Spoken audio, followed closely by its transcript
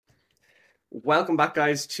Welcome back,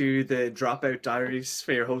 guys, to the Dropout Diaries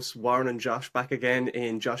for your hosts, Warren and Josh, back again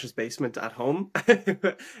in Josh's basement at home.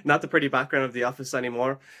 Not the pretty background of the office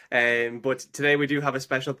anymore. But today we do have a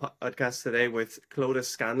special podcast today with Clóda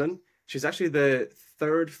Scanlon. She's actually the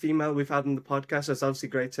third female we've had on the podcast. So it's obviously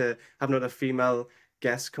great to have another female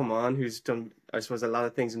guest come on who's done, I suppose, a lot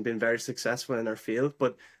of things and been very successful in her field.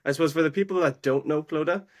 But I suppose for the people that don't know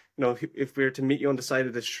Clóda, if we were to meet you on the side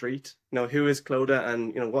of the street, who is Clóda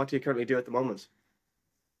and, what do you currently do at the moment?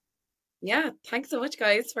 Yeah, thanks so much,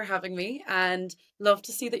 guys, for having me. And love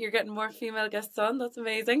to see that you're getting more female guests on. That's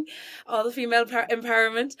amazing. All the female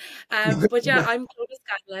empowerment. But yeah, I'm Clóda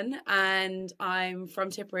Scanlon and I'm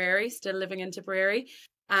from Tipperary, still living in Tipperary.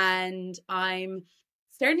 And I'm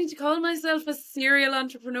starting to call myself a serial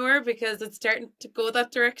entrepreneur because it's starting to go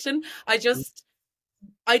that direction.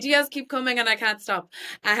 Ideas keep coming and I can't stop.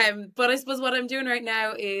 But I suppose what I'm doing right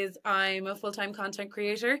now is I'm a full-time content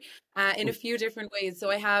creator in a few different ways.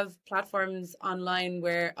 So I have platforms online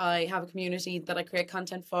where I have a community that I create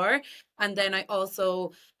content for. And then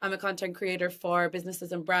I'm a content creator for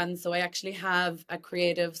businesses and brands. So I actually have a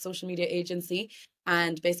creative social media agency.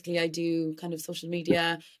 And basically, I do kind of social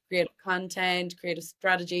media, creative content, creative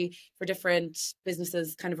strategy for different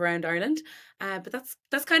businesses kind of around Ireland. But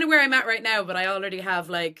that's kind of where I'm at right now. But I already have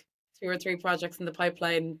like two or three projects in the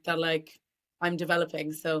pipeline that like I'm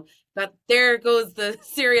developing. So that there goes the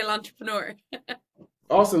serial entrepreneur.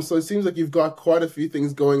 Awesome. So it seems like you've got quite a few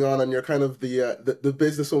things going on, and you're kind of the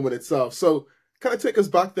businesswoman itself. So kind of take us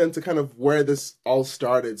back then to kind of where this all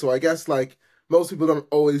started. So I guess like most people don't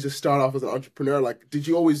always just start off as an entrepreneur. Like, did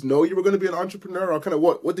you always know you were going to be an entrepreneur, or kind of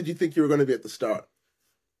what did you think you were going to be at the start?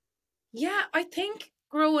 Yeah, I think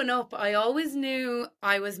growing up, I always knew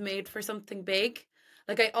I was made for something big.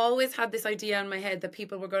 Like I always had this idea in my head that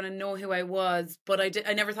people were going to know who I was, but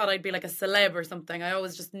I never thought I'd be like a celeb or something. I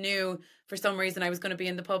always just knew for some reason I was going to be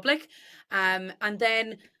in the public. And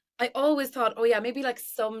then I always thought, oh yeah, maybe like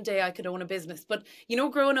someday I could own a business. But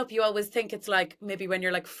growing up, you always think it's like maybe when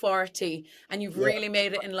you're like 40 and you've Yeah. really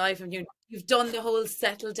made it in life and you've done the whole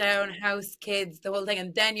settle down, house, kids, the whole thing,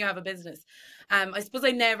 and then you have a business. I suppose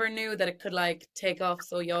I never knew that it could like take off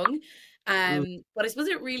so young. Mm. But I suppose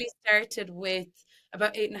it really started with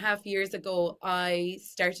about 8.5 years ago. I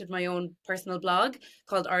started my own personal blog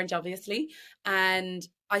called Orange, obviously, and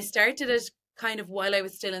I started it kind of while I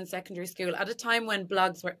was still in secondary school at a time when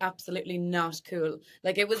blogs were absolutely not cool.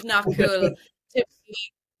 Like it was not cool to be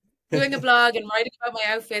doing a blog and writing about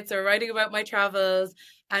my outfits or writing about my travels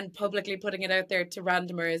and publicly putting it out there to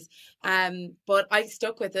randomers. But I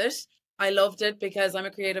stuck with it. I loved it because I'm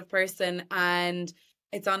a creative person and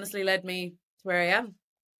it's honestly led me to where I am.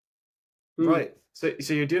 Mm. Right.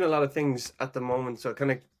 So you're doing a lot of things at the moment. So it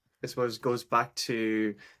kind of, I suppose, goes back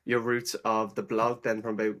to your roots of the blog then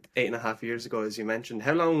from about 8.5 years ago, as you mentioned.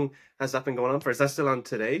 How long has that been going on for? Is that still on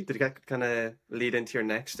today? Did you get kind of lead into your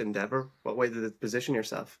next endeavor? What way did it position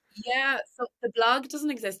yourself? Yeah, so the blog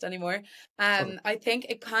doesn't exist anymore. Oh, I think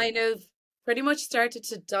it kind of pretty much started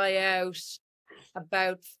to die out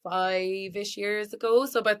about 5-ish years ago,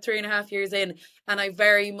 so about 3.5 years in. And I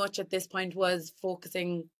very much at this point was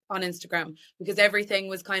focusing on Instagram because everything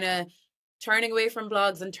was kind of turning away from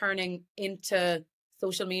blogs and turning into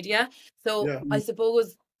social media. So Yeah. I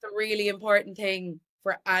suppose the really important thing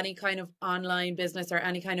for any kind of online business or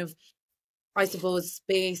any kind of, I suppose,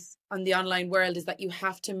 space on the online world is that you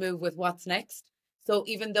have to move with what's next. So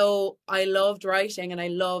even though I loved writing and I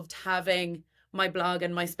loved having my blog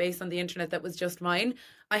and my space on the internet that was just mine,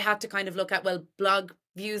 I had to kind of look at, well, blog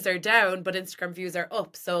views are down, but Instagram views are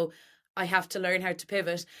up. So I have to learn how to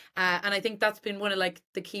pivot. And I think that's been one of like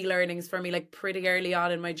the key learnings for me, like pretty early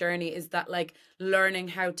on in my journey, is that like learning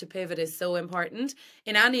how to pivot is so important.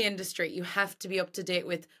 In any industry, you have to be up to date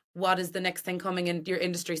with what is the next thing coming in your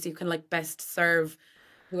industry so you can like best serve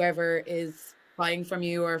whoever is buying from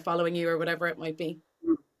you or following you or whatever it might be.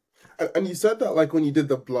 And you said that like when you did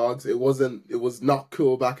the blogs, it was not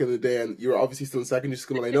cool back in the day, and you were obviously still in secondary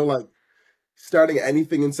school. And I know like starting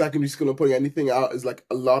anything in secondary school and putting anything out is like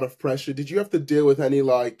a lot of pressure. Did you have to deal with any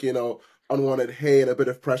like, unwanted hate and a bit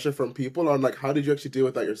of pressure from people? Or like how did you actually deal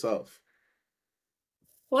with that yourself?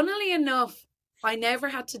 Funnily enough, I never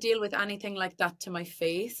had to deal with anything like that to my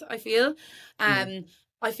face, I feel. Mm. Um,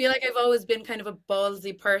 I feel like I've always been kind of a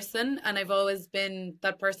ballsy person and I've always been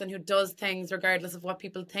that person who does things regardless of what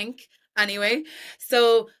people think anyway.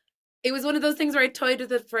 So it was one of those things where I toyed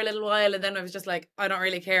with it for a little while and then I was just like, I don't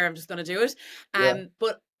really care, I'm just gonna do it. Yeah.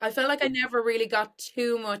 But I felt like I never really got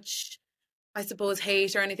too much, I suppose,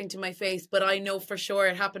 hate or anything to my face, but I know for sure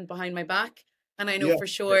it happened behind my back. And I know Yeah. for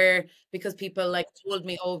sure because people like told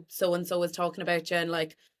me, oh, so and so was talking about you and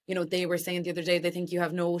like, you know, they were saying the other day, they think you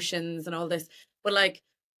have notions and all this. But like,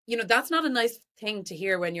 you know, that's not a nice thing to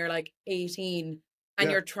hear when you're like 18 and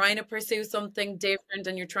Yeah. you're trying to pursue something different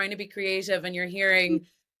and you're trying to be creative and you're hearing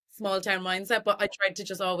small town mindset. But I tried to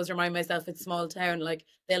just always remind myself it's small town. Like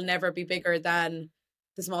they'll never be bigger than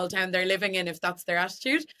the small town they're living in if that's their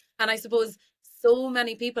attitude. And I suppose so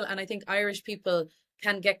many people, and I think Irish people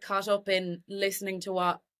can get caught up in listening to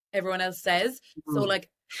what everyone else says. So Mm, like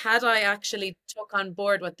had I actually took on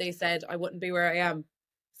board what they said, I wouldn't be where I am. mm.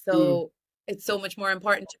 So it's so much more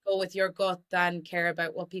important to go with your gut than care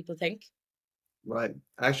about what people think. Right.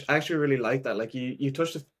 I actually really like that. Like you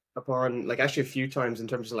touched upon like actually a few times in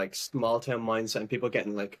terms of like small town mindset and people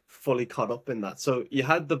getting like fully caught up in that. So you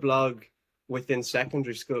had the blog within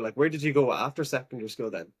secondary school. Like where did you go after secondary school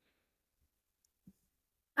then?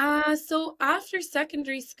 So after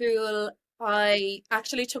secondary school, I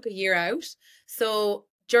actually took a year out. So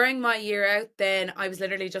during my year out, then I was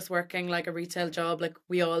literally just working like a retail job, like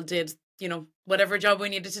we all did, you know, whatever job we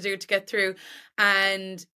needed to do to get through.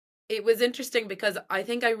 And it was interesting because I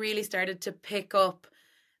think I really started to pick up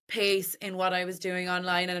pace in what I was doing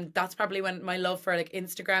online. And that's probably when my love for like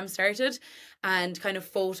Instagram started and kind of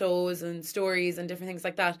photos and stories and different things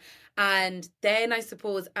like that. And then I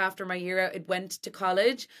suppose after my year out, it went to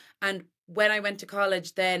college. And when I went to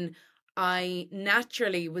college, then I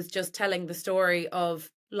naturally was just telling the story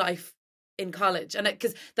of life in college. And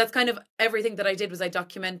because that's kind of everything that I did was I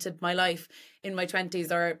documented my life in my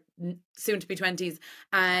 20s or soon to be 20s.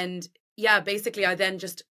 And yeah, basically, I then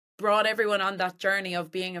just brought everyone on that journey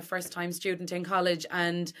of being a first time student in college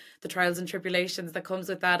and the trials and tribulations that comes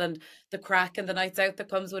with that and the crack and the nights out that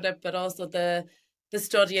comes with it, but also the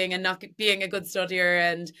studying and not being a good studier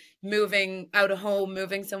and moving out of home,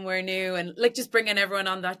 moving somewhere new, and like just bringing everyone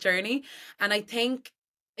on that journey. And I think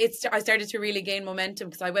I started to really gain momentum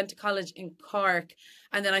because I went to college in Cork,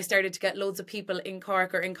 and then I started to get loads of people in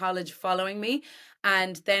Cork or in college following me.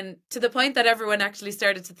 And then to the point that everyone actually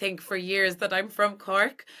started to think for years that I'm from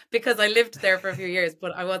Cork because I lived there for a few years,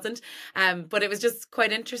 but I wasn't. But it was just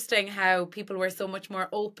quite interesting how people were so much more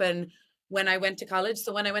open when I went to college.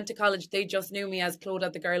 So when I went to college, they just knew me as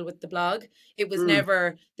Clóda, the girl with the blog. It was Mm.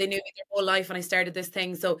 never, they knew me their whole life and I started this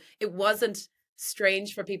thing. So it wasn't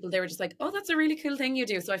strange for people. They were just like, oh, that's a really cool thing you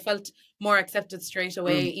do. So I felt more accepted straight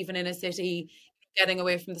away, Mm. even in a city, getting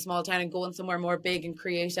away from the small town and going somewhere more big and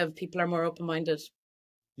creative. People are more open minded.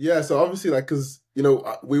 Yeah, so obviously, like, because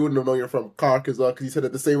we wouldn't have known you're from Cork as well, because you said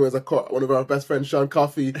it the same way as one of our best friends, Sean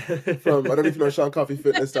Coffey, from I don't know if you know Sean Coffey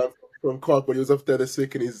Fitness down from Cork, but he was up there this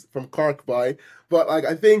week and he's from Cork by. But like,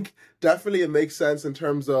 I think definitely it makes sense in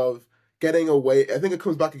terms of getting away. I think it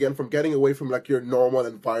comes back again from getting away from like your normal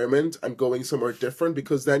environment and going somewhere different,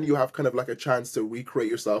 because then you have kind of like a chance to recreate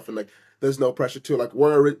yourself, and like there's no pressure to like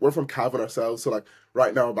we're from Cavan ourselves, so like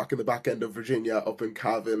right now we're back in the back end of Virginia up in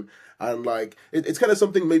Cavan. And like it's kind of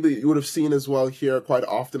something maybe you would have seen as well here quite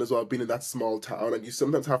often as well, being in that small town, and you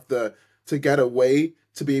sometimes have to get away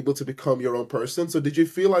to be able to become your own person. So did you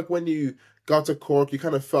feel like when you got to Cork, you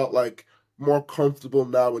kind of felt like more comfortable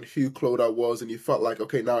now in who Clodagh was, and you felt like,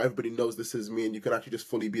 okay, now everybody knows this is me, and you can actually just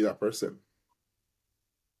fully be that person?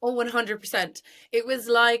 Oh, 100%. It was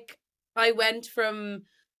like I went from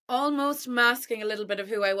almost masking a little bit of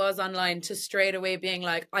who I was online to straight away being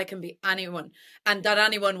like, I can be anyone. And that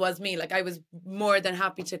anyone was me. Like, I was more than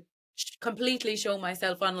happy to completely show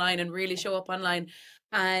myself online and really show up online.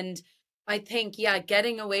 And I think, yeah,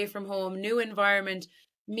 getting away from home, new environment,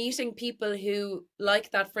 meeting people who,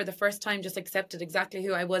 like that, for the first time, just accepted exactly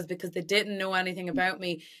who I was because they didn't know anything about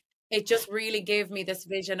me. It just really gave me this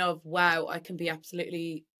vision of, wow, I can be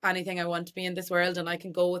absolutely anything I want to be in this world and I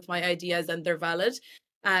can go with my ideas and they're valid.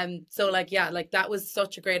 So like, yeah, like that was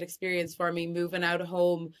such a great experience for me, moving out of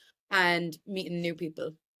home and meeting new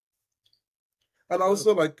people. And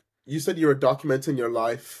also, like you said, you were documenting your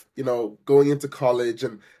life, going into college,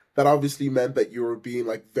 and that obviously meant that you were being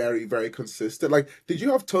like very, very consistent. Like, did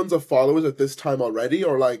you have tons of followers at this time already,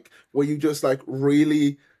 or like were you just like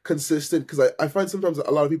really consistent? Because I find sometimes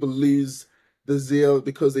a lot of people lose the zeal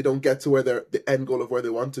because they don't get to where they're the end goal of where they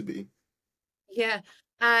want to be. Yeah.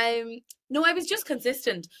 Um, no, I was just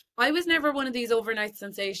consistent. I was never one of these overnight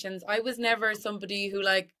sensations. I was never somebody who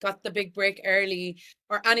like got the big break early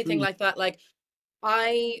or anything Mm. like that. Like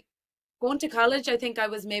I going to college, I think I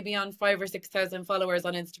was maybe on 5 or 6 thousand followers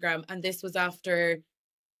on Instagram, and this was after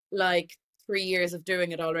like 3 years of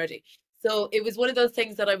doing it already. So it was one of those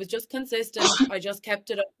things that I was just consistent. I just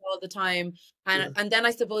kept it up all the time. And Yeah. and then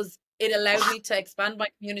I suppose it allowed me to expand my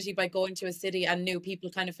community by going to a city and new people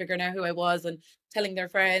kind of figuring out who I was and telling their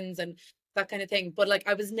friends and that kind of thing. But like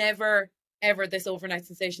I was never ever this overnight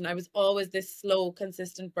sensation. I was always this slow,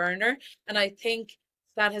 consistent burner. And I think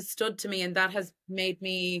that has stood to me and that has made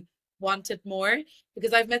me want it more,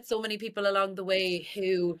 because I've met so many people along the way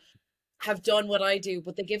who have done what I do,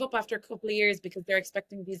 but they give up after a couple of years because they're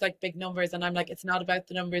expecting these like big numbers. And I'm like, it's not about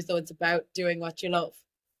the numbers though, it's about doing what you love.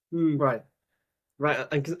 Right. Right.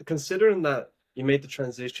 And considering that you made the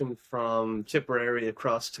transition from Tipperary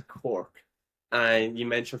across to Cork, and you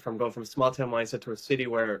mentioned from going from small town mindset to a city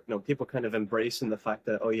where people kind of embracing the fact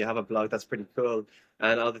that, oh, you have a blog, that's pretty cool,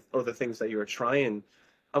 and other things that you were trying.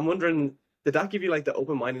 I'm wondering, did that give you like the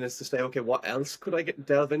open mindedness to say, okay, what else could I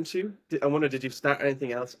delve into? I wonder, did you start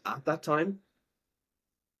anything else at that time?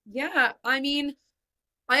 Yeah, I mean,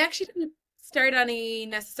 I actually didn't start any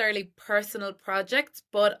necessarily personal projects,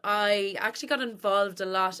 but I actually got involved a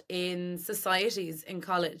lot in societies in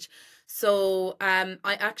college. So I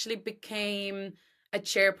actually became a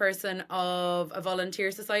chairperson of a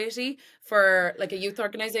volunteer society for like a youth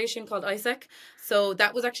organization called ISEC. So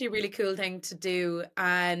that was actually a really cool thing to do.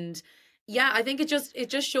 And yeah, I think it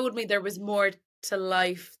just showed me there was more to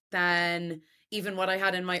life than even what I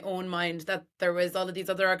had in my own mind, that there was all of these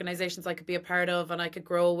other organizations I could be a part of and I could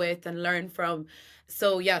grow with and learn from.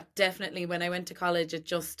 So yeah, definitely when I went to college, it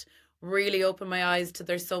just really opened my eyes to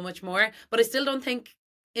there's so much more. But I still don't think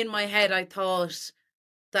in my head I thought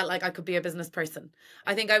that like I could be a business person.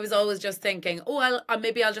 I think I was always just thinking, oh,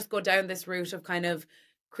 maybe I'll just go down this route of kind of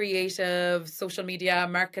creative social media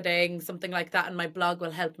marketing, something like that, and my blog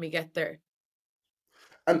will help me get there.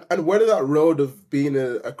 And where did that road of being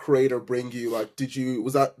a creator bring you? Like, did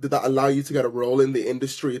that allow you to get a role in the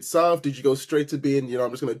industry itself? Did you go straight to being,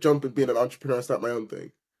 I'm just gonna jump and being an entrepreneur and start my own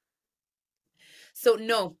thing? So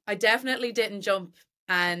no, I definitely didn't jump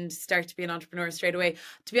and start to be an entrepreneur straight away.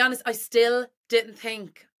 To be honest, I still didn't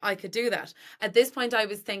think I could do that. At this point, I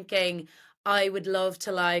was thinking I would love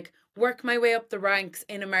to like work my way up the ranks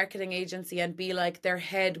in a marketing agency and be like their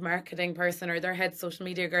head marketing person or their head social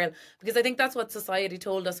media girl, because I think that's what society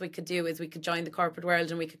told us we could do, is we could join the corporate world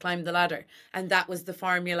and we could climb the ladder, and that was the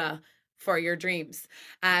formula for your dreams.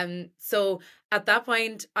 So at that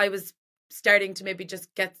point I was starting to maybe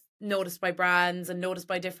just get noticed by brands and noticed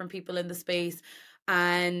by different people in the space.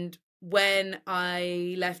 And when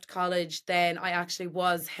I left college, then I actually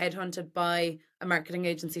was headhunted by a marketing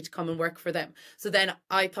agency to come and work for them. So then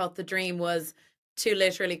I thought the dream was to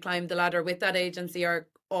literally climb the ladder with that agency,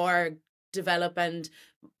 or develop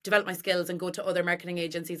my skills and go to other marketing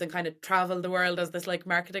agencies and kind of travel the world as this like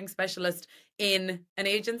marketing specialist in an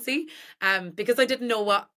agency. Because I didn't know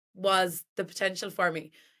what was the potential for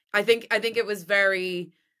me. I think it was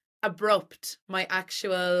very abrupt, my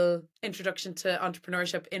actual introduction to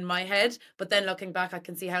entrepreneurship in my head, but then looking back I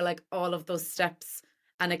can see how like all of those steps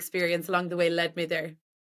and experience along the way led me there.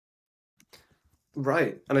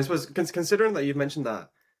 Right. And I suppose considering that you've mentioned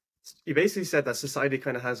that, you basically said that society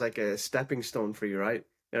kind of has like a stepping stone for you, right?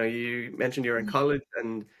 You mentioned you're in college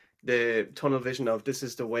and the tunnel vision of this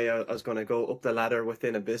is the way I was going to go up the ladder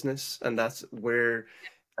within a business, and that's where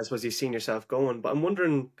I suppose you've seen yourself going. But I'm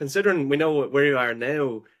wondering, considering we know where you are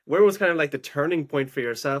now, where was kind of like the turning point for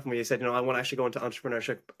yourself when you said, I want to actually go into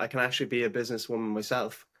entrepreneurship. I can actually be a businesswoman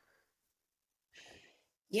myself.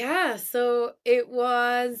 Yeah, so it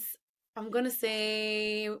was, I'm going to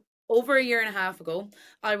say, over a year and a half ago.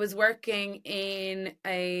 I was working in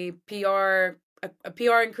a PR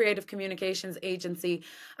and creative communications agency,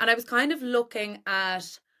 and I was kind of looking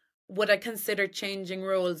at what I consider changing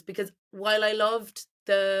roles, because while I loved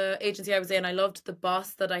the agency I was in, I loved the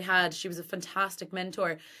boss that I had. She was a fantastic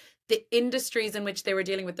mentor. The industries in which they were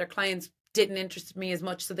dealing with their clients didn't interest me as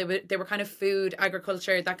much. So they were kind of food,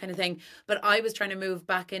 agriculture, that kind of thing. But I was trying to move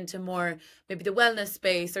back into more maybe the wellness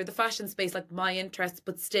space or the fashion space, like my interests,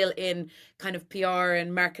 but still in kind of PR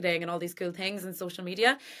and marketing and all these cool things and social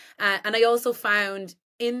media. And I also found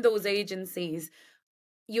in those agencies,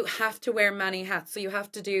 you have to wear many hats. So you have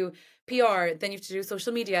to do PR, then you have to do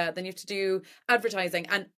social media, then you have to do advertising.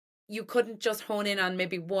 And you couldn't just hone in on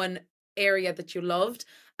maybe one area that you loved.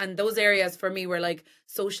 And those areas for me were like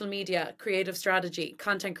social media, creative strategy,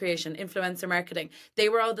 content creation, influencer marketing. They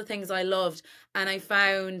were all the things I loved. And I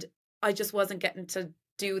found I just wasn't getting to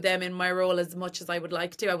do them in my role as much as I would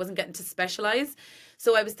like to. I wasn't getting to specialize.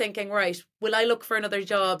 So I was thinking, right, will I look for another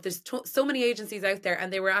job? There's so many agencies out there,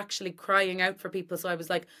 and they were actually crying out for people. So I was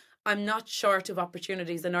like, I'm not short of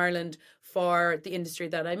opportunities in Ireland for the industry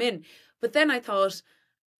that I'm in. But then I thought,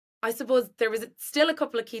 I suppose there was still a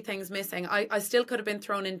couple of key things missing. I still could have been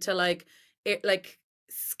thrown into like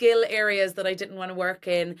skill areas that I didn't want to work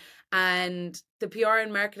in. And the PR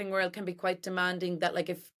and marketing world can be quite demanding, that like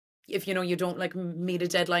if if you don't like meet a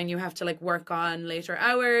deadline, you have to like work on later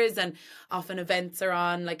hours, and often events are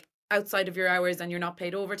on like outside of your hours and you're not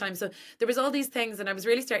paid overtime. So there was all these things, and I was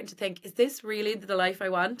really starting to think, is this really the life I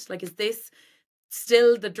want? Like, is this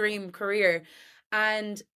still the dream career?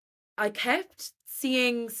 And I kept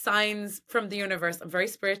seeing signs from the universe. I'm very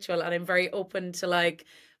spiritual and I'm very open to like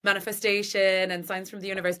manifestation and signs from the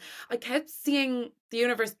universe. I kept seeing the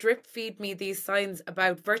universe drip feed me these signs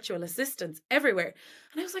about virtual assistants everywhere.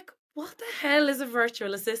 And I was like, what the hell is a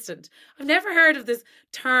virtual assistant? I've never heard of this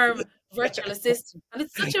term, virtual assistant. And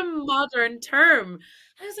it's such a modern term. And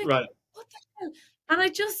I was like, Right. what the hell? And I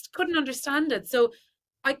just couldn't understand it. So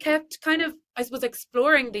I kept kind of, I suppose,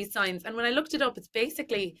 exploring these signs. And when I looked it up, it's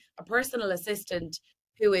basically a personal assistant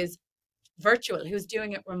who is virtual, who's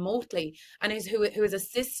doing it remotely, and who is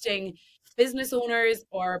assisting business owners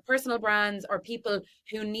or personal brands or people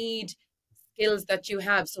who need skills that you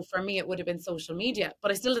have. So for me, it would have been social media,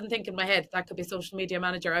 but I still didn't think in my head that could be social media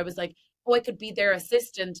manager. I was like, oh, I could be their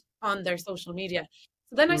assistant on their social media.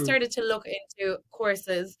 So then I Mm. started to look into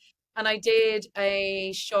courses, and I did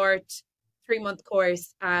a short 3-month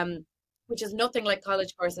course, which is nothing like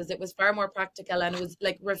college courses. It was far more practical, and it was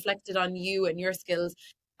like reflected on you and your skills.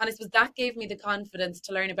 And it was that gave me the confidence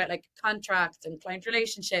to learn about like contracts and client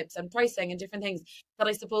relationships and pricing and different things that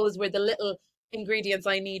I suppose were the little ingredients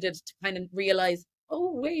I needed to kind of realize,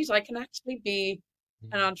 oh wait, I can actually be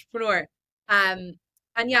an entrepreneur. And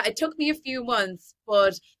yeah, it took me a few months,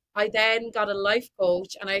 but I then got a life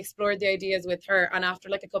coach and I explored the ideas with her. And after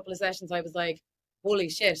like a couple of sessions, I was like, holy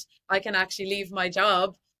shit, I can actually leave my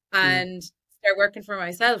job Mm. and start working for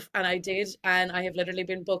myself. And I did, and I have literally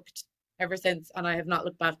been booked ever since, and I have not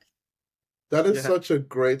looked back. That is Yeah. such a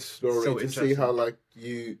great story So to see how interesting. like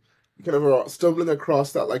you kind of are stumbling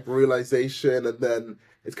across that like realization, and then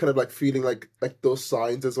it's kind of like feeling like those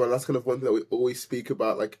signs as well. That's kind of one thing that we always speak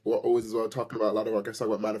about, like we're always as well talking about, a lot of our guests talk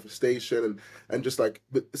about manifestation and just like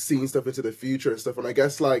seeing stuff into the future and stuff. And I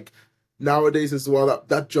guess like nowadays as well,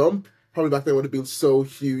 that jump probably back then would have been so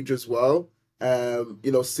huge as well.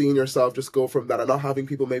 Seeing yourself just go from that and not having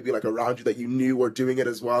people maybe like around you that you knew were doing it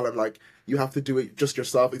as well, and like you have to do it just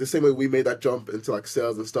yourself. Like the same way we made that jump into like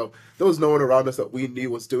sales and stuff, there was no one around us that we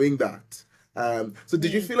knew was doing that. So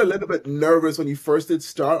did you Mm. feel a little bit nervous when you first did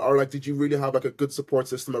start, or like did you really have like a good support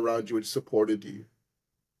system around you which supported you?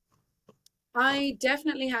 I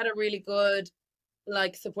definitely had a really good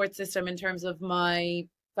like support system in terms of my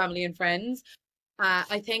family and friends.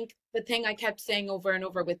 I think the thing I kept saying over and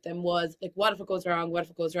over with them was like, what if it goes wrong? What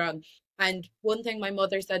if it goes wrong? And one thing my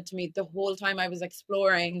mother said to me the whole time I was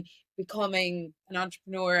exploring becoming an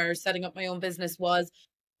entrepreneur or setting up my own business was,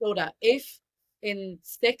 Clóda, if in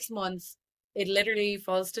 6 months it literally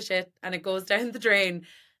falls to shit and it goes down the drain,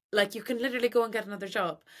 like you can literally go and get another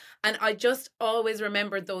job. And I just always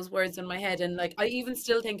remembered those words in my head. And like I even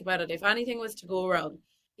still think about it. If anything was to go wrong,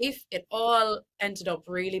 if it all ended up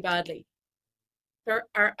really badly, there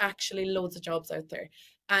are actually loads of jobs out there.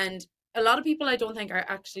 And a lot of people I don't think are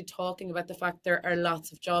actually talking about the fact there are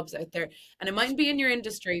lots of jobs out there. And it mightn't be in your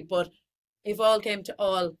industry, but if all came to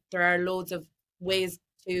all, there are loads of ways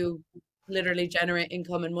to literally generate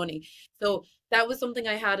income and money. So that was something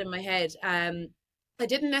I had in my head. I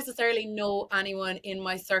didn't necessarily know anyone in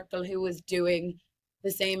my circle who was doing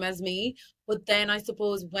the same as me. But then I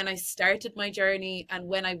suppose when I started my journey and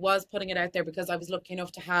when I was putting it out there, because I was lucky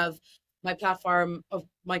enough to have my platform of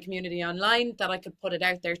my community online that I could put it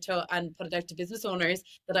out there to and put it out to business owners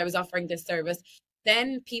that I was offering this service,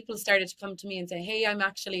 then people started to come to me and say, hey, I'm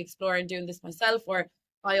actually exploring doing this myself, or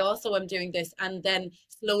I also am doing this. And then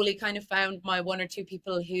slowly kind of found my one or two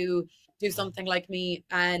people who do something like me,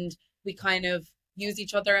 and we kind of use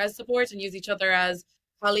each other as support and use each other as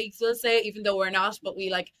colleagues, we'll say, even though we're not, but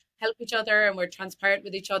we like help each other and we're transparent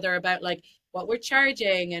with each other about like what we're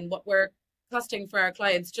charging and what we're costing for our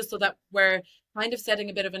clients, just so that we're kind of setting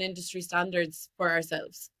a bit of an industry standards for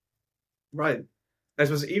ourselves. Right. I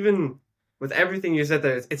suppose even with everything you said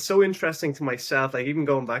there, it's so interesting to myself. Like even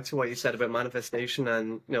going back to what you said about manifestation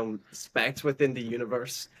and specs within the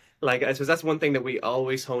universe. Like I suppose that's one thing that we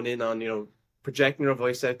always hone in on. Projecting our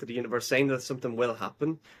voice out to the universe, saying that something will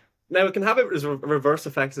happen. Now it can have it as reverse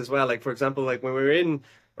effects as well. Like for example, like when we were in,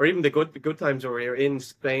 or even the good times where we were in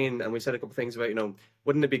Spain, and we said a couple of things about,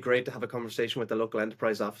 wouldn't it be great to have a conversation with the local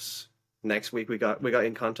enterprise office next week? We got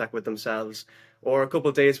in contact with themselves, or a couple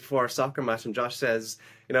of days before our soccer match, and Josh says,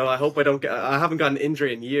 I hope I haven't got an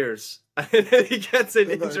injury in years. And then he gets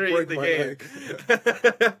an And I injury in break the my game.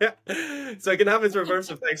 So it can have its reverse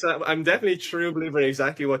effects. I'm definitely a true believer in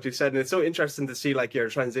exactly what you said. And it's so interesting to see like your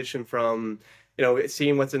transition from,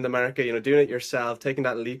 seeing what's in the market, doing it yourself, taking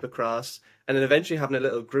that leap across, and then eventually having a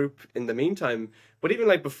little group in the meantime. But even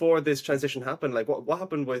like before this transition happened, like what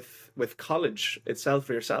happened with college itself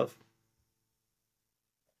for yourself?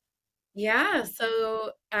 Yeah,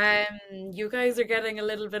 so you guys are getting a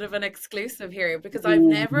little bit of an exclusive here because I've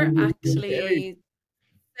never Ooh, okay. actually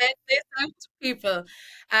said this out to people.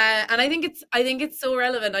 And I think it's so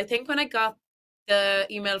relevant. I think when I got the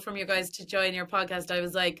email from you guys to join your podcast, I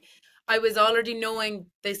was like, I was already knowing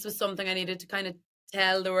this was something I needed to kind of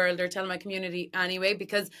tell the world or tell my community anyway,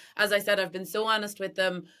 because as I said, I've been so honest with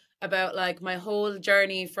them about like my whole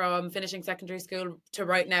journey from finishing secondary school to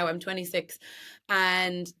right now. I'm 26,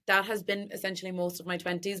 and that has been essentially most of my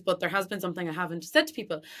 20s, but there has been something I haven't said to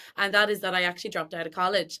people, and that is that I actually dropped out of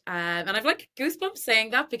college. And I've like goosebumps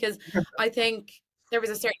saying that because I think there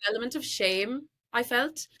was a certain element of shame I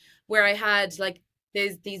felt where I had like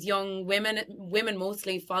these young women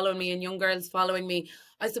mostly following me, and young girls following me,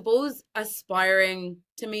 I suppose aspiring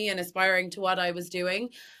to me and aspiring to what I was doing.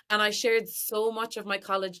 And I shared so much of my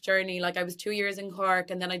college journey. Like I was 2 years in Cork,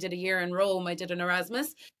 and then I did a year in Rome. I did an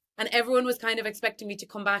Erasmus, and everyone was kind of expecting me to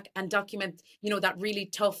come back and document, that really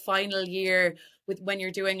tough final year with when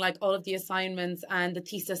you're doing like all of the assignments and the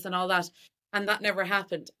thesis and all that. And that never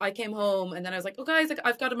happened. I came home and then I was like, oh guys, like,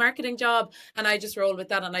 I've got a marketing job, and I just rolled with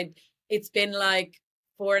that. And it's been like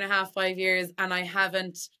 4.5, 5 years, and I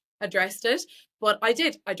haven't addressed it. But I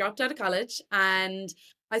did. I dropped out of college, and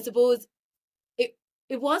I suppose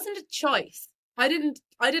it it wasn't a choice. I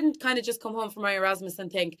didn't kind of just come home from my Erasmus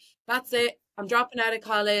and think, that's it, I'm dropping out of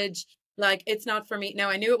college. Like it's not for me. Now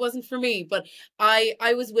I knew it wasn't for me, but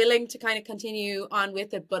I was willing to kind of continue on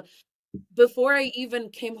with it. But before I even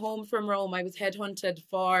came home from Rome, I was headhunted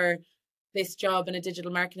for this job in a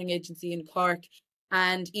digital marketing agency in Cork.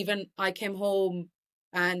 And even I came home,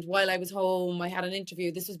 and while I was home, I had an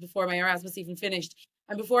interview. This was before my Erasmus even finished.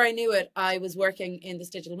 And before I knew it, I was working in this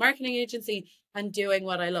digital marketing agency and doing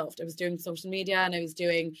what I loved. I was doing social media, and I was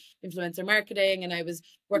doing influencer marketing, and I was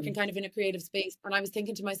working kind of in a creative space. And I was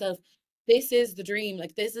thinking to myself, this is the dream.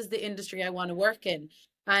 Like, this is the industry I want to work in.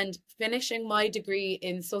 And finishing my degree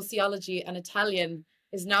in sociology and Italian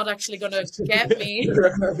is not actually going to get me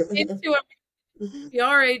into a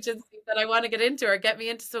PR agency that I want to get into, or get me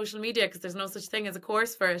into social media, because there's no such thing as a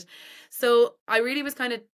course for it. So I really was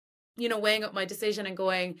kind of, weighing up my decision and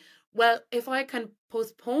going, well, if I can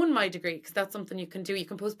postpone my degree, because that's something you can do, you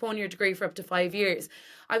can postpone your degree for up to 5 years.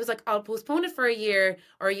 I was like, I'll postpone it for a year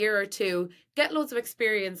or a year or two, get loads of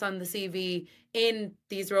experience on the CV in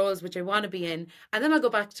these roles which I want to be in, and then I'll go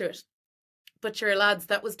back to it. But sure, lads,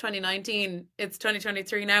 that was 2019. It's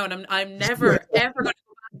 2023 now, and I'm never ever going to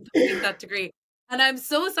go back and complete that degree. And I'm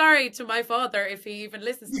so sorry to my father if he even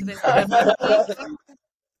listens to this, because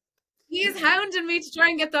he is hounding me to try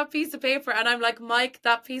and get that piece of paper. And I'm like, Mike,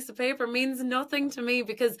 that piece of paper means nothing to me,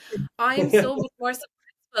 because I'm so much more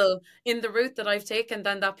successful in the route that I've taken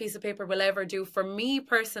than that piece of paper will ever do for me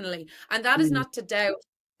personally. And that is Mm, not to doubt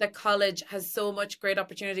that college has so much great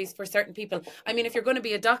opportunities for certain people. I mean, if you're going to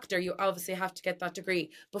be a doctor, you obviously have to get that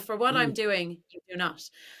degree. But for what I'm mm, doing, you do not.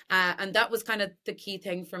 And that was kind of the key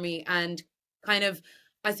thing for me. And kind of,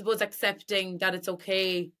 I suppose, accepting that it's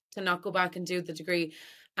okay to not go back and do the degree.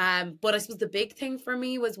 But I suppose the big thing for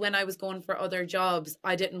me was when I was going for other jobs,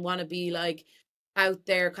 I didn't want to be like out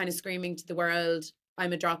there kind of screaming to the world,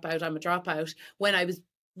 I'm a dropout, I'm a dropout, when I was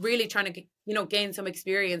really trying to gain some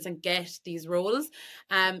experience and get these roles.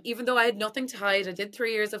 Even though I had nothing to hide, I did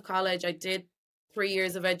 3 years of college, I did 3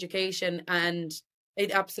 years of education, and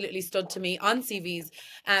it absolutely stood to me on CVs.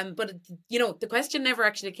 But the question never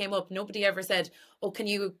actually came up. Nobody ever said, oh, can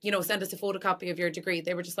you send us a photocopy of your degree?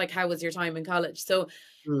 They were just like, how was your time in college? So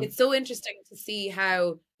mm, it's so interesting to see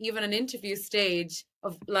how even an interview stage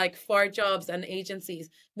of like for jobs and agencies,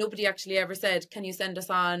 nobody actually ever said, can you send us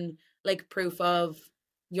on like proof of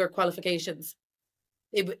your qualifications?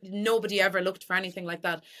 Nobody ever looked for anything like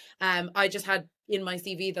that. I just had in my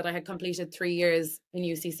CV that I had completed 3 years in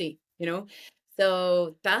UCC,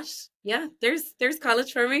 so that, yeah, there's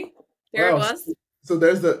college for me. There it wow. was. So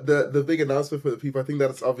there's the big announcement for the people. I think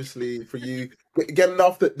that's obviously for you getting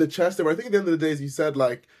off the chest there. I think at the end of the day, as you said,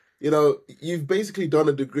 like, you've basically done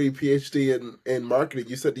a degree, PhD in marketing.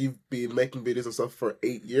 You said you've been making videos and stuff for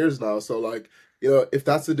 8 years now. So like, if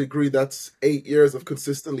that's a degree, that's 8 years of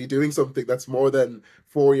consistently doing something. That's more than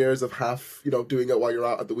 4 years of half, doing it while you're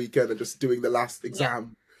out at the weekend and just doing the last Yeah,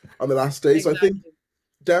 exam on the last day. So I think exactly.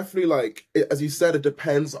 definitely, like as you said, it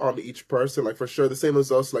depends on each person, like for sure, the same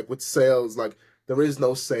as us, like with sales, like there is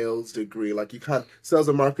no sales degree. Like you can't, sales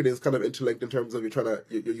and marketing is kind of interlinked in terms of you're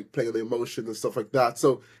playing on the emotions and stuff like that.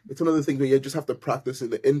 So it's one of the things where you just have to practice in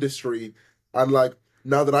the industry. And like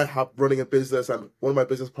now that I have running a business, and one of my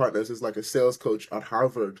business partners is like a sales coach at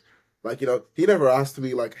Harvard, like, he never asked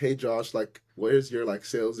me like, "Hey Josh, like, where's your like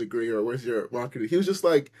sales degree or where's your marketing?" He was just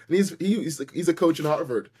like, and he's a coach in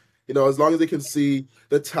Harvard. As long as they can see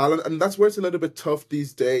the talent, and that's where it's a little bit tough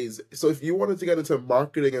these days. So if you wanted to get into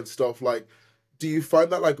marketing and stuff, like, do you find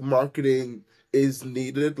that like marketing is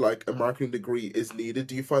needed, like a marketing degree is needed?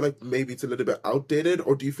 Do you find like maybe it's a little bit outdated,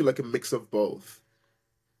 or do you feel like a mix of both?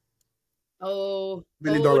 Oh,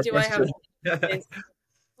 Million dollar do I have question. an opinion on this?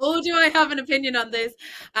 Oh, do I have an opinion on this?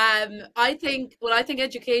 I think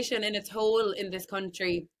education in its whole in this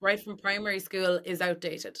country, right from primary school, is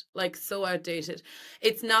outdated, like so outdated.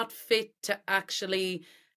 It's not fit to actually,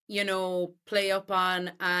 play up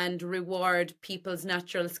on and reward people's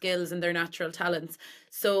natural skills and their natural talents.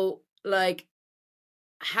 So, like,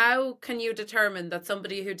 how can you determine that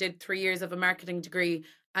somebody who did 3 years of a marketing degree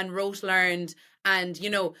and wrote, learned, and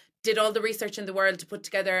did all the research in the world to put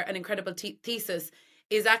together an incredible thesis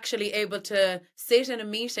is actually able to sit in a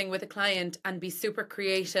meeting with a client and be super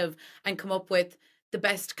creative and come up with the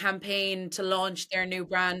best campaign to launch their new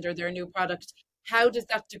brand or their new product? How does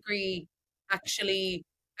that degree actually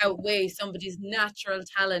outweigh somebody's natural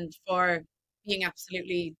talent for being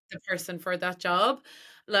absolutely the person for that job?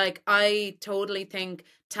 Like, I totally think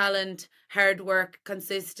talent, hard work,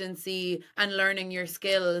 consistency, and learning your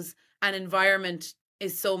skills and environment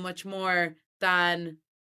is so much more than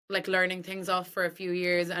like learning things off for a few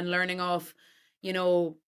years and learning off, you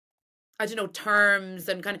know, I don't know, terms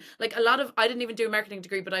and kind of like a lot of, I didn't even do a marketing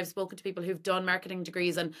degree, but I've spoken to people who've done marketing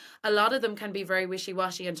degrees, and a lot of them can be very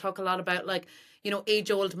wishy-washy and talk a lot about like,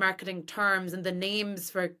 age-old marketing terms and the names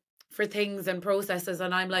for things and processes.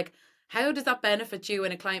 And I'm like, how does that benefit you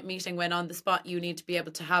in a client meeting when on the spot you need to be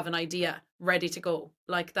able to have an idea ready to go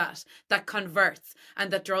like that converts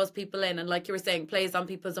and that draws people in and, like you were saying, plays on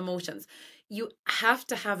people's emotions? You have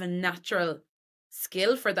to have a natural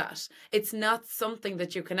skill for that. It's not something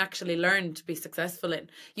that you can actually learn to be successful in.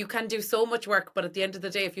 You can do so much work, but at the end of the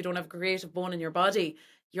day, if you don't have a creative bone in your body,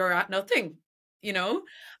 you're at nothing. You know,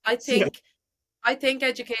 I Yeah. think I think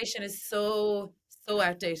education is so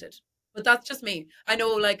outdated. But that's just me. I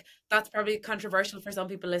know, like, that's probably controversial for some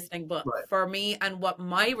people listening, but Right. for me and what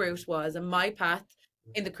my route was and my path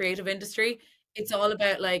in the creative industry, it's all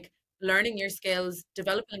about like learning your skills,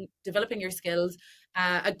 developing your skills.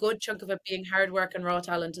 A good chunk of it being hard work and raw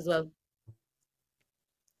talent as well.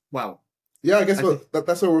 Wow. Yeah, I guess I think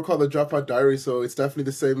that's what we're called, the Dropout Diary. So it's definitely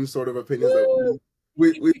the same sort of opinions that Woo!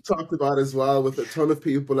 we've talked about as well with a ton of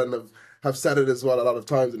people, and have said it as well a lot of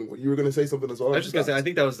times. And you were going to say something as well I was after just gonna say, I that.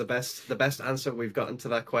 think that was the best answer we've gotten to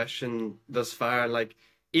that question thus far. Like,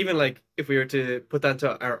 even like if we were to put that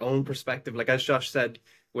into our own perspective, like as Josh said,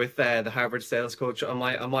 with the Harvard sales coach on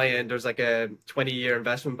my end, there's like a 20-year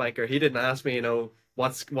investment banker. He didn't ask me,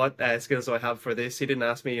 what skills do I have for this. He didn't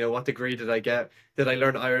ask me, what degree did I get? Did I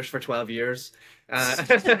learn Irish for 12 years?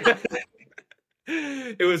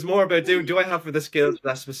 It was more about, do I have for the skills for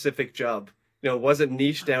that specific job? Was it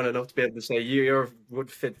niche down enough to be able to say you're would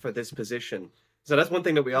fit for this position? So that's one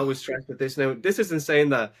thing that we always stress with this. Now, this isn't saying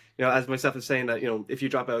that, as myself is saying that, if you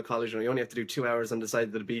drop out of college, you only have to do 2 hours on the side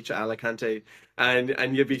of the beach at Alicante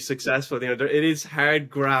and you'll be successful. It is hard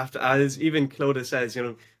graft, as even Clóda says,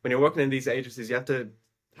 when you're working in these agencies, you have to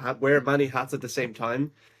wear many hats at the same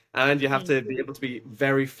time. And you have Mm. to be able to be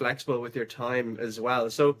very flexible with your time as well.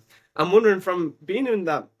 So I'm wondering, from being in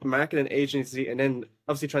that marketing agency and then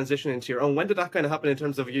obviously transitioning into your own, when did that kind of happen in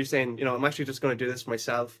terms of you saying, I'm actually just going to do this for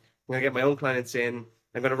myself. I'm going to get my own clients in.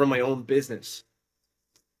 I'm going to run my own business.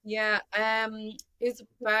 Yeah, it was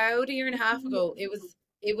about a year and a half ago. It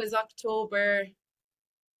was October.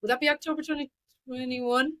 Would that be October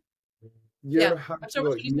 2021? Year and Yeah, a half October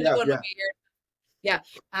ago. Yeah, 2021 would yeah. be here. Yeah,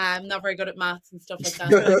 I'm not very good at maths and stuff like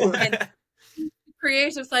that. So hence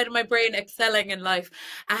creative side of my brain excelling in life.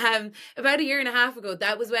 About a year and a half ago,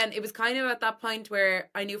 that was when it was kind of at that point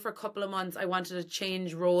where I knew for a couple of months I wanted to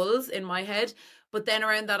change roles in my head. But then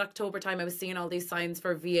around that October time, I was seeing all these signs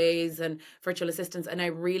for VAs and virtual assistants, and I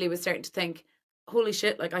really was starting to think, holy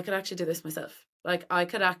shit, like I could actually do this myself. Like I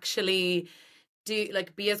could actually do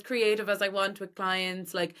like be as creative as I want with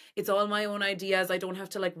clients. Like it's all my own ideas. I don't have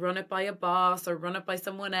to like run it by a boss or run it by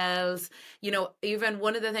someone else. Even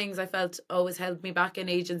one of the things I felt always held me back in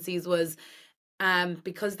agencies was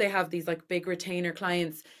because they have these like big retainer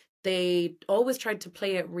clients, they always tried to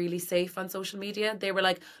play it really safe on social media. They were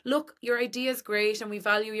like, look, your idea is great and we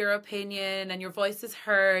value your opinion and your voice is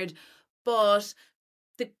heard, but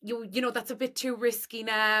that's a bit too risky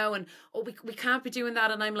now, and oh, we can't be doing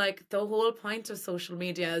that. And I'm like, the whole point of social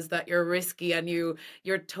media is that you're risky and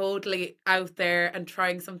you're totally out there and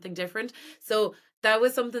trying something different. So that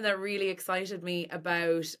was something that really excited me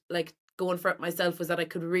about like going for it myself, was that I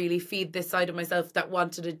could really feed this side of myself that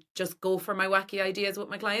wanted to just go for my wacky ideas with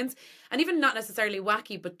my clients, and even not necessarily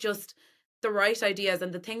wacky, but just the right ideas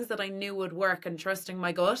and the things that I knew would work, and trusting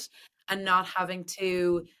my gut and not having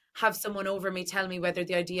to have someone over me tell me whether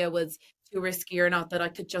the idea was too risky or not, that I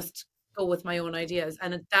could just go with my own ideas.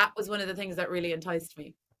 And that was one of the things that really enticed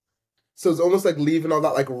me. So it's almost like leaving all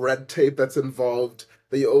that like red tape that's involved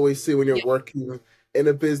that you always see when you're Yeah, working in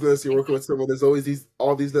a business, you're working with exactly. someone. There's always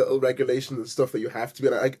all these little regulations and stuff that you have to be.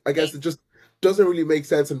 And I Yeah, guess it just doesn't really make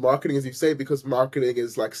sense in marketing, as you say, because marketing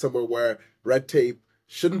is like somewhere where red tape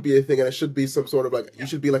shouldn't be a thing, and it should be some sort of like you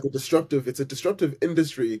should be like a disruptive. It's a disruptive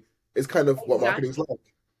industry. Is kind of what marketing's exactly. like.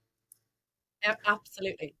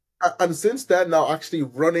 Absolutely. And since then, now actually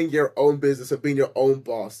running your own business and being your own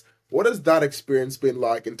boss, what has that experience been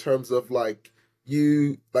like in terms of like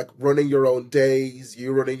you like running your own days,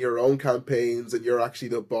 you running your own campaigns, and you're actually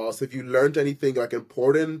the boss? Have you learned anything like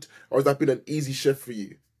important, or has that been an easy shift for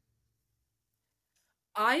you?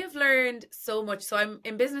 I have learned so much. So I'm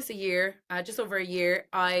in business a year, just over a year.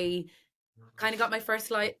 I kind of got my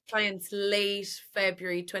first clients late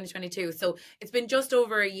February 2022. So it's been just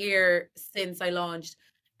over a year since I launched.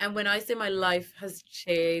 And when I say my life has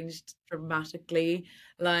changed dramatically,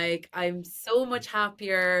 like I'm so much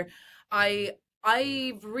happier. I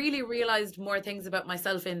I've really realized more things about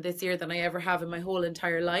myself in this year than I ever have in my whole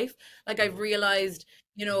entire life. Like I've realized,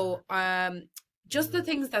 just the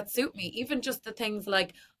things that suit me, even just the things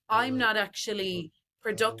like I'm not actually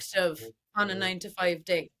productive on a 9 to 5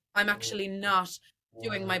 day. I'm actually not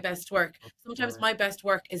doing my best work. Sometimes my best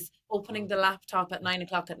work is opening the laptop at 9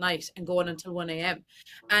 o'clock at night and going until 1 a.m.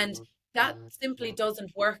 And that simply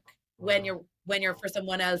doesn't work when you're for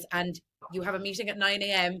someone else and you have a meeting at 9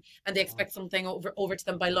 a.m. and they expect something over to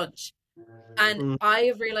them by lunch. And Mm. I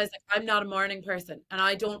have realized like I'm not a morning person and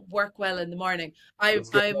I don't work well in the morning. I Let's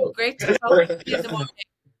go. I'm great to talk to you in the morning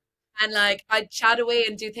and like I chat away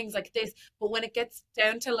and do things like this. But when it gets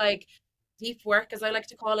down to like deep work, as I like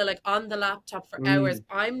to call it, like on the laptop for hours, Mm.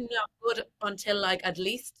 I'm not good until like at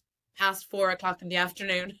least past 4 o'clock in the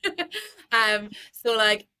afternoon. So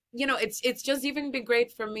like, it's just even been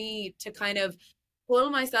great for me to kind of pull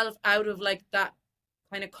myself out of like that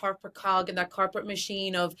kind of corporate cog and that corporate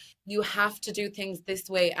machine of you have to do things this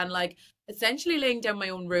way, and like essentially laying down my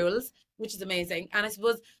own rules, which is amazing. And I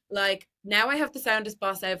suppose like now I have the soundest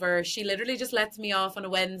boss ever. She literally just lets me off on a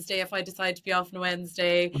Wednesday if I decide to be off on a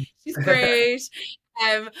Wednesday. She's great.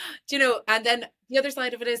 Um, and then the other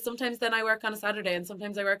side of it is sometimes then I work on a Saturday and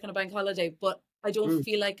sometimes I work on a bank holiday, but I don't Mm,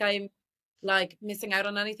 feel like I'm like missing out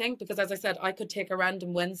on anything because as I said, I could take a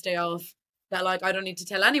random Wednesday off that like I don't need to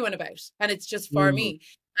tell anyone about and it's just for Mm. me.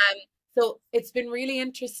 Um, so it's been really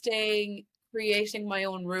interesting creating my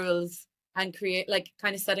own rules and create like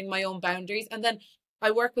kind of setting my own boundaries. And then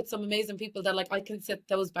I work with some amazing people that like I can set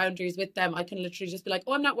those boundaries with them. I can literally just be like,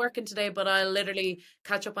 oh, I'm not working today, but I'll literally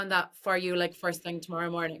catch up on that for you like first thing tomorrow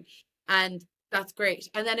morning. And that's great.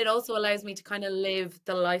 And then it also allows me to kind of live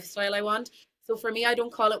the lifestyle I want. So for me, I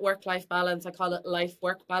don't call it work-life balance. I call it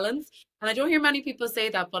life-work balance. And I don't hear many people say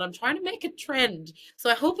that, but I'm trying to make it trend. So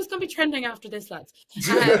I hope it's going to be trending after this, lads.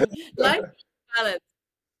 Life balance.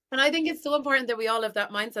 And I think it's so important that we all have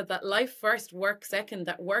that mindset that life first, work second,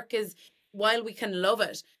 that work is, while we can love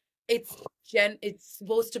it, it's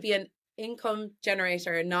supposed to be an income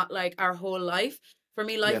generator, not like our whole life. For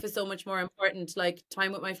me, Yeah. life is so much more important, like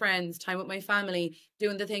time with my friends, time with my family,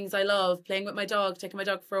 doing the things I love, playing with my dog, taking my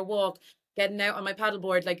dog for a walk, getting out on my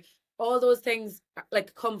paddleboard, like all those things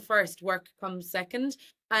like come first, work comes second.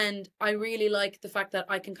 And I really like the fact that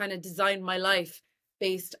I can kind of design my life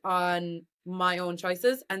based on my own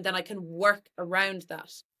choices and then I can work around that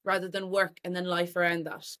rather than work and then life around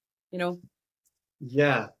that, you know?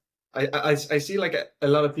 Yeah, I see like a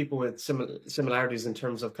lot of people with similarities in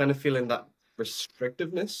terms of kind of feeling that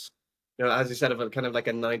restrictiveness. As you said, of a kind of like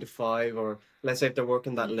a 9 to 5, or let's say if they're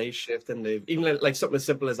working that late shift and they even like something as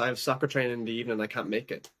simple as I have soccer training in the evening, I can't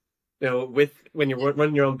make it. With when you're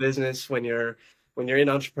running your own business, when you're in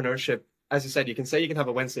entrepreneurship, as you said, you can say you can have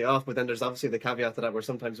a Wednesday off, but then there's obviously the caveat to that where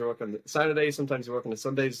sometimes you work on Saturdays, sometimes you work on the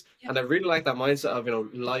Sundays, Yeah. and I really like that mindset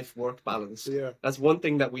of life work balance. yeah. That's one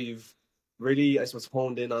thing that we've really, I suppose,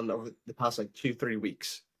 honed in on over the past like 2 3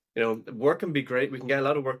 weeks. Work can be great. We can get a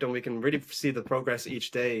lot of work done. We can really see the progress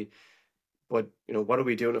each day. But what are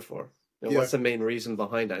we doing it for? Yeah. What's the main reason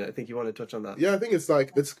behind that? I think you want to touch on that. Yeah, I think it's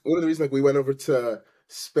like that's one of the reasons like we went over to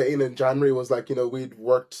Spain in January was like, we'd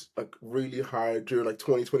worked like really hard during like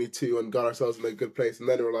 2022 and got ourselves in a good place. And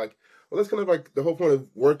then we were like, well, that's kind of like the whole point of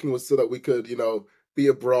working was so that we could, be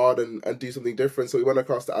abroad and do something different. So we went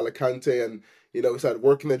across to Alicante and, we started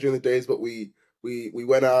working there during the days, but we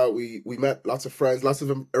went out, we met lots of friends, lots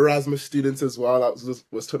of Erasmus students as well. That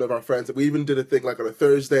was ton of our friends. And we even did a thing like on a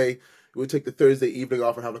Thursday, we would take the Thursday evening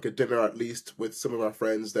off and have like a dinner at least with some of our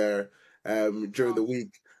friends there during the Oh,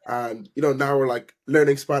 week. And now we're like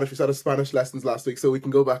learning Spanish. We started Spanish lessons last week, so we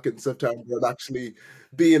can go back in September and actually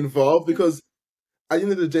be involved. Because at the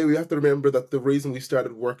end of the day, we have to remember that the reason we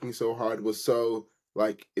started working so hard was so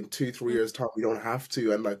like in 2, 3 years time we don't have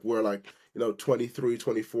to, and like we're like 23,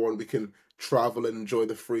 24, and we can travel and enjoy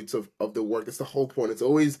the fruits of the work. It's the whole point. It's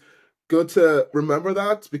always good to remember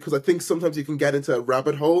that, because I think sometimes you can get into a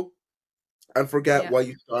rabbit hole and forget yeah. why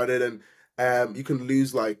you started, and you can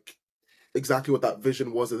lose like exactly what that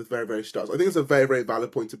vision was at the very, very start. So I think it's a very, very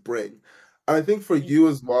valid point to bring. And I think for Mm. you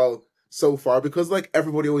as well, so far, because like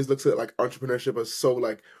everybody always looks at like entrepreneurship as so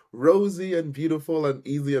like rosy and beautiful and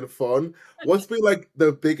easy and fun. What's been like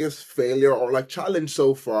the biggest failure or like challenge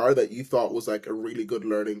so far that you thought was like a really good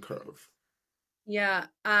learning curve? Yeah.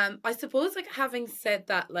 I suppose like having said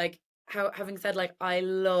that, like having said like I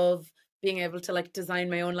love being able to like design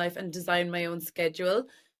my own life and design my own schedule.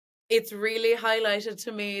 It's really highlighted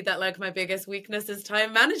to me that like my biggest weakness is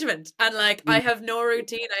time management. And like I Mm, have no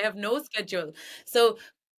routine, I have no schedule. So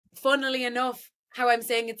funnily enough, how I'm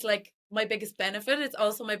saying it's like my biggest benefit, it's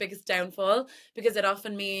also my biggest downfall because it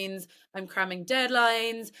often means I'm cramming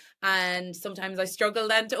deadlines and sometimes I struggle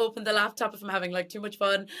then to open the laptop if I'm having like too much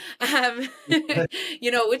fun. Um,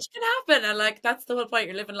 which can happen. And like that's the whole point,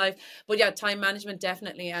 you're living life. But yeah, time management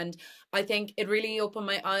definitely. And I think it really opened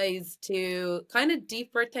my eyes to kind of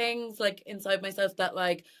deeper things like inside myself that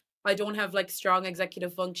like I don't have like strong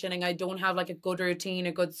executive functioning. I don't have like a good routine,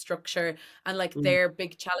 a good structure, and like mm, they're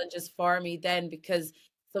big challenges for me then because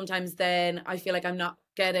sometimes then I feel like I'm not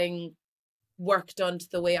getting work done to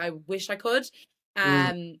the way I wish I could.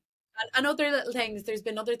 mm. And other little things, there's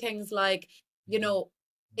been other things like, you know,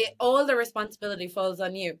 all the responsibility falls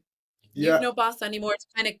on you. You've Yeah. no boss anymore to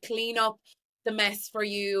kind of clean up the mess for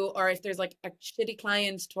you, or if there's like a shitty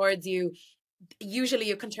client towards you, usually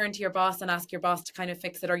you can turn to your boss and ask your boss to kind of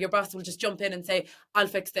fix it, or your boss will just jump in and say, I'll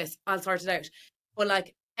fix this, I'll sort it out. But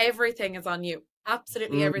like everything is on you.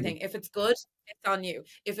 Absolutely Mm, everything. If it's good, it's on you.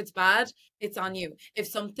 If it's bad, it's on you. If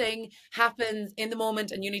something happens in the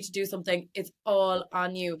moment and you need to do something, it's all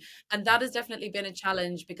on you. And that has definitely been a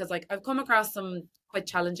challenge because like I've come across some quite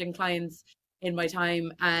challenging clients in my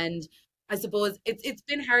time. And I suppose it's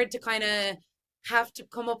been hard to kind of have to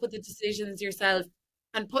come up with the decisions yourself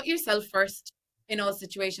and put yourself first in all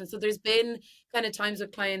situations. So there's been kind of times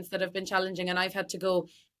with clients that have been challenging and I've had to go,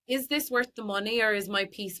 is this worth the money or is my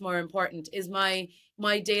peace more important? Is my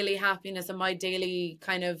daily happiness and my daily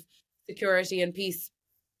kind of security and peace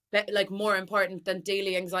like more important than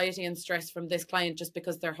daily anxiety and stress from this client just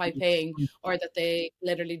because they're high paying mm, or that they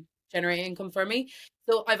literally generate income for me?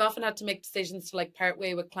 So I've often had to make decisions to like part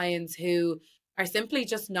way with clients who are simply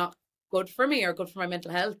just not good for me or good for my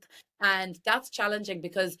mental health. And that's challenging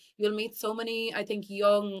because you'll meet so many, I think,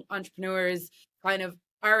 young entrepreneurs kind of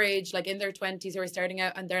our age, like in their 20s who are starting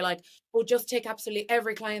out, and they're like, oh, just take absolutely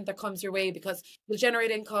every client that comes your way because you'll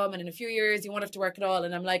generate income and in a few years you won't have to work at all.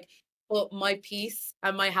 And I'm like, but my peace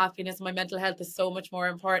and my happiness, my mental health is so much more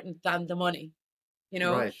important than the money, you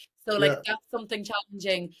know? Right. So like yeah. that's something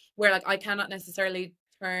challenging where like I cannot necessarily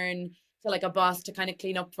turn to like a boss to kind of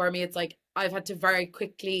clean up for me. It's like I've had to very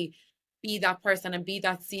quickly be that person and be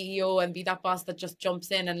that CEO and be that boss that just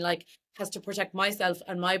jumps in and like has to protect myself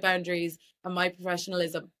and my boundaries and my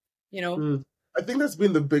professionalism, you know? Mm. I think that's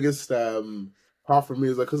been the biggest part for me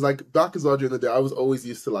is like because like back as well during the day I was always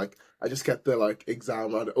used to like I just get the like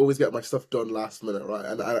exam. I'd always get my stuff done last minute, right?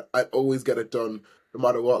 And I'd always get it done no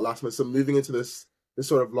matter what last minute. So moving into this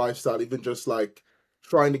sort of lifestyle, even just like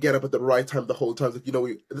trying to get up at the right time the whole time, like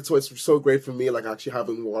that's why it's so great for me like actually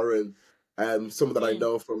having Warren and someone that I Mm,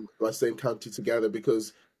 know from my same county together,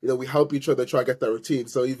 because we help each other try to get that routine.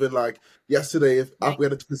 So even like yesterday, if nice. we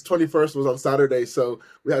had his 21st was on Saturday, so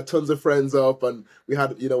we had tons of friends up, and we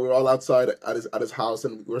had we were all outside at his house,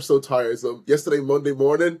 and we were so tired. So yesterday, Monday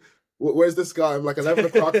morning, where's this guy? I'm like 11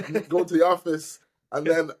 o'clock, going to the office, and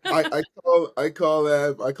then I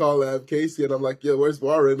call Casey, and I'm like, yo, where's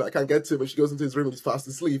Warren? I can't get to him, and she goes into his room and he's fast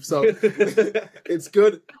asleep. So it's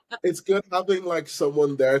good. It's good having like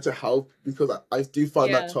someone there to help, because I do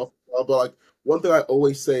find that Yeah. tough. But like one thing I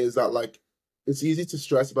always say is that like it's easy to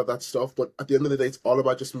stress about that stuff, but at the end of the day, it's all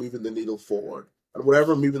about just moving the needle forward. And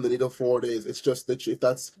whatever moving the needle forward is, it's just that if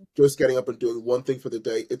that's just getting up and doing one thing for the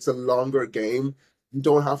day, it's a longer game. You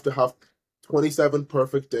don't have to have 27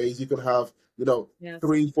 perfect days. You can have, Yes.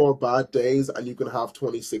 3, 4 bad days, and you can have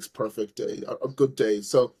 26 perfect days, a good days.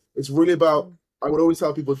 So it's really about, Mm. I would always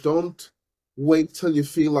tell people, don't wait till you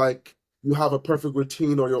feel like you have a perfect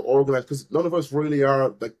routine or you're organized, because none of us really are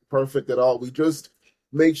like perfect at all. We just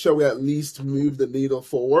make sure we at least move the needle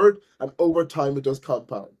forward, and over time it does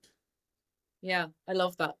compound. Yeah, I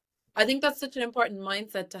love that. I think that's such an important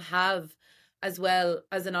mindset to have as well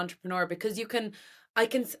as an entrepreneur, because I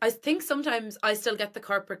think sometimes I still get the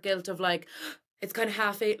corporate guilt of like, it's kind of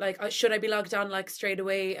half eight, like, should I be logged on like straight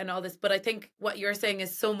away and all this? But I think what you're saying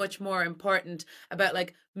is so much more important about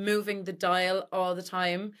like moving the dial all the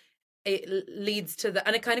time. It leads to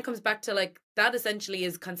and it kind of comes back to like that essentially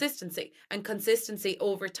is consistency, and consistency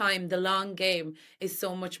over time, the long game is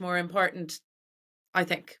so much more important, I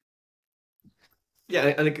think. Yeah,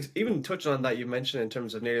 and even touching on that, you mentioned in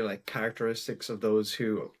terms of nearly like characteristics of those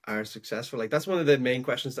who are successful. Like that's one of the main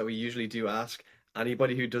questions that we usually do ask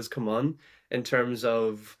anybody who does come on in terms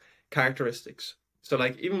of characteristics. So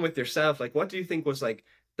like even with yourself, like what do you think was like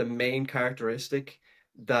the main characteristic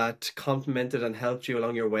that complemented and helped you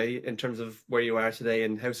along your way in terms of where you are today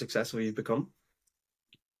and how successful you've become?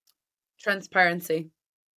 Transparency.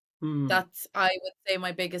 Hmm. That's, I would say,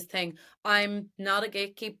 my biggest thing. I'm not a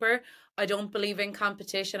gatekeeper. I don't believe in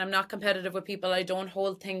competition. I'm not competitive with people. I don't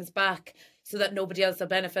hold things back so that nobody else will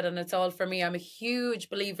benefit and it's all for me. I'm a huge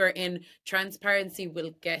believer in transparency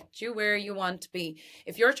will get you where you want to be.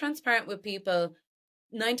 If you're transparent with people,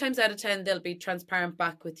 9 times out of 10 they'll be transparent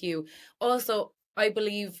back with you. Also, I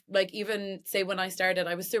believe, like, even say when I started,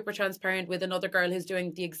 I was super transparent with another girl who's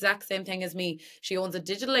doing the exact same thing as me. She owns a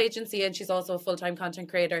digital agency and she's also a full-time content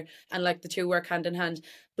creator, and like the two work hand in hand.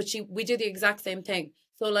 But we do the exact same thing.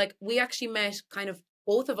 So like we actually met kind of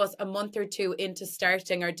both of us a month or two into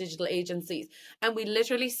starting our digital agencies, and we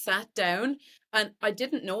literally sat down, and I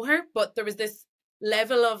didn't know her, but there was this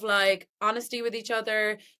level of like honesty with each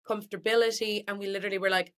other, comfortability, and we literally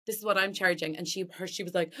were like, this is what I'm charging, and she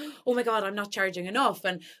was like, oh my god, I'm not charging enough.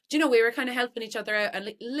 And we were kind of helping each other out, and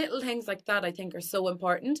like, little things like that I think are so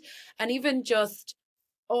important. And even just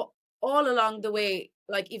all along the way,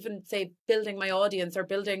 like even say building my audience or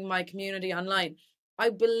building my community online, I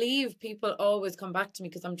believe people always come back to me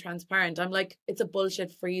because I'm transparent. I'm like, it's a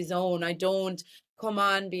bullshit free zone. I don't come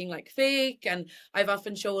on being like fake, and I've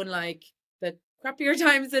often shown like the crappier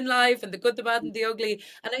times in life and the good, the bad, and the ugly.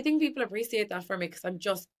 And I think people appreciate that for me because I'm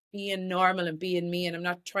just being normal and being me, and I'm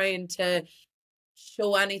not trying to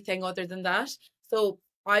show anything other than that. So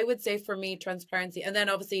I would say for me, transparency. And then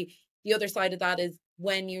obviously the other side of that is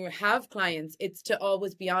when you have clients, it's to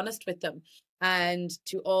always be honest with them and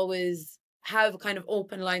to always have kind of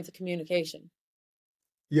open lines of communication.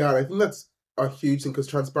 Yeah, and I think that's a huge thing because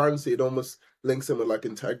transparency, it almost links in with like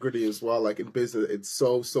integrity as well. Like in business, it's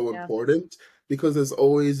so Yeah. important because it's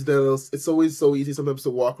always so easy sometimes to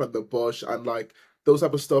walk around the bush, and like those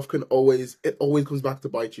type of stuff it always comes back to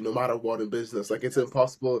bite you no matter what in business. Like it's Yes.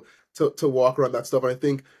 impossible to walk around that stuff. And I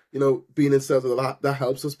think, being in sales, that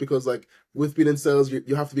helps us because like with being in sales,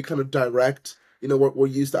 you have to be kind of direct. We're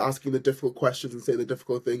used to asking the difficult questions and saying the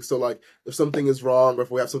difficult things. So like if something is wrong or if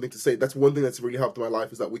we have something to say, that's one thing that's really helped in my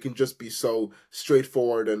life is that we can just be so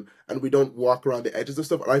straightforward, and we don't walk around the edges of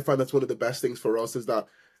stuff. And I find that's one of the best things for us is that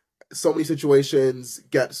so many situations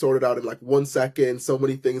get sorted out in like 1 second. So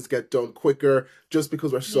many things get done quicker just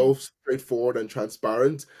because we're Mm. so straightforward and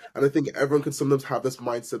transparent. And I think everyone can sometimes have this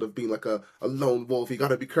mindset of being like a lone wolf. You got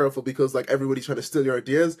to be careful because like everybody's trying to steal your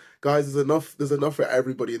ideas. Guys, there's enough for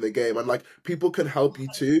everybody in the game. And like people can help you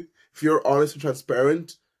too. If you're honest and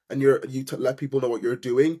transparent and let people know what you're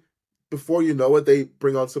doing, before you know it, they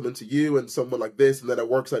bring on someone to you and someone like this, and then it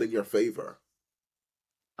works out in your favor.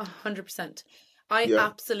 100%. I Yeah.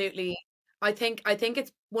 absolutely, I think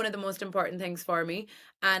it's one of the most important things for me.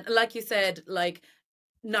 And like you said, like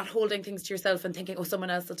not holding things to yourself and thinking, oh, someone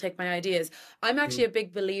else will take my ideas. I'm Mm, actually a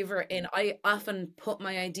big believer in, I often put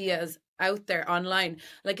my ideas out there online.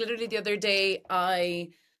 Like literally the other day,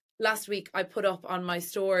 last week, I put up on my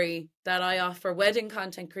story that I offer wedding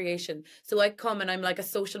content creation. So I come and I'm like a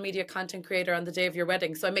social media content creator on the day of your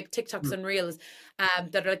wedding. So I make TikToks mm, and reels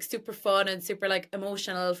that are like super fun and super like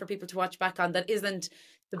emotional for people to watch back on. That isn't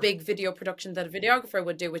the big video production that a videographer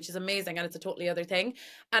would do, which is amazing. And it's a totally other thing.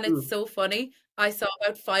 And it's mm. so funny. I saw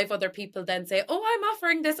about 5 other people then say, "Oh, I'm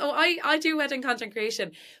offering this. Oh, I do wedding content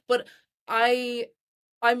creation." But I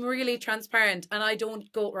I'm really transparent, and I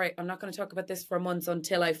don't go, right, I'm not going to talk about this for months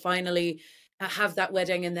until I finally have that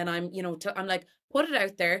wedding, and then I'm like, put it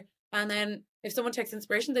out there, and then if someone takes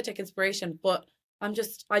inspiration, they take inspiration. But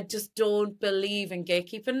I just don't believe in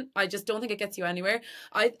gatekeeping. I just don't think it gets you anywhere.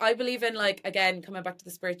 I believe in, like, again, coming back to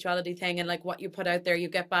the spirituality thing, and like what you put out there, you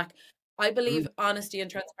get back. I believe Mm. honesty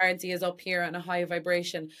and transparency is up here on a high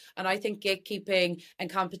vibration. And I think gatekeeping and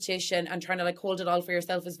competition and trying to like hold it all for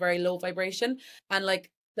yourself is very low vibration. And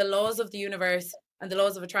like the laws of the universe and the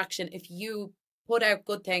laws of attraction, if you put out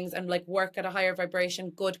good things and like work at a higher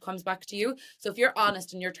vibration, good comes back to you. So if you're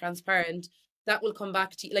honest and you're transparent, that will come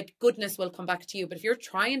back to you, like goodness will come back to you. But if you're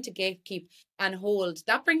trying to gatekeep and hold,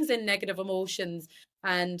 that brings in negative emotions,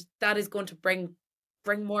 and that is going to bring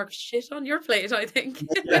more shit on your plate, I think.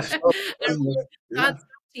 Yes. And Oh, more yeah. bad stuff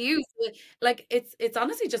to you. So, like it's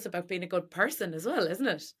honestly just about being a good person as well, isn't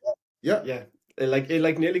it? Yeah. Yeah,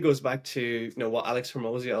 it nearly goes back to what Alex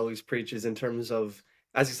Hormozy always preaches in terms of,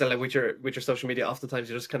 as you said, like with your social media. Oftentimes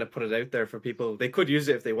you just kind of put it out there for people. They could use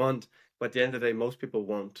it if they want, but at the end of the day, most people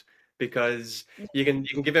won't, because you can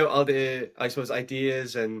give out all the, I suppose,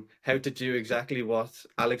 ideas and how to do exactly what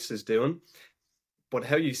Alex is doing, but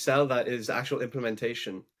how you sell that is actual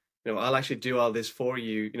implementation. I'll actually do all this for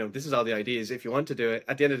you. This is all the ideas. If you want to do it,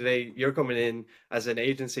 at the end of the day, you're coming in as an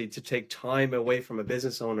agency to take time away from a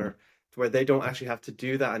business owner to where they don't actually have to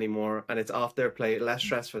do that anymore, and it's off their plate, less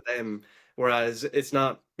stress for them. Whereas it's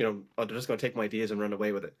not, oh, they're just going to take my ideas and run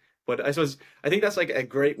away with it. But I think that's like a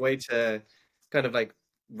great way to kind of like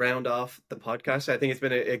round off the podcast. I think it's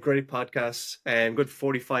been a great podcast and good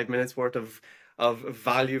 45 minutes worth of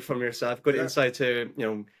value from yourself, good Yeah. insight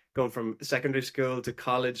to, going from secondary school to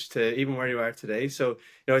college to even where you are today. So,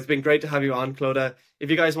 it's been great to have you on, Clóda. If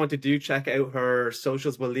you guys want to check out her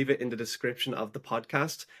socials, we'll leave it in the description of the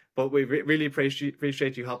podcast. But we really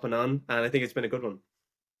appreciate you hopping on, and I think it's been a good one.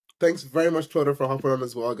 Thanks very much, Clóda, for hopping on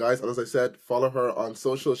as well, guys. And as I said, follow her on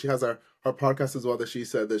social. She has her podcast as well that she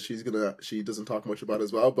said that she doesn't talk much about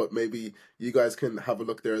as well, but maybe you guys can have a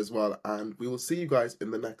look there as well. And we will see you guys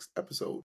in the next episode.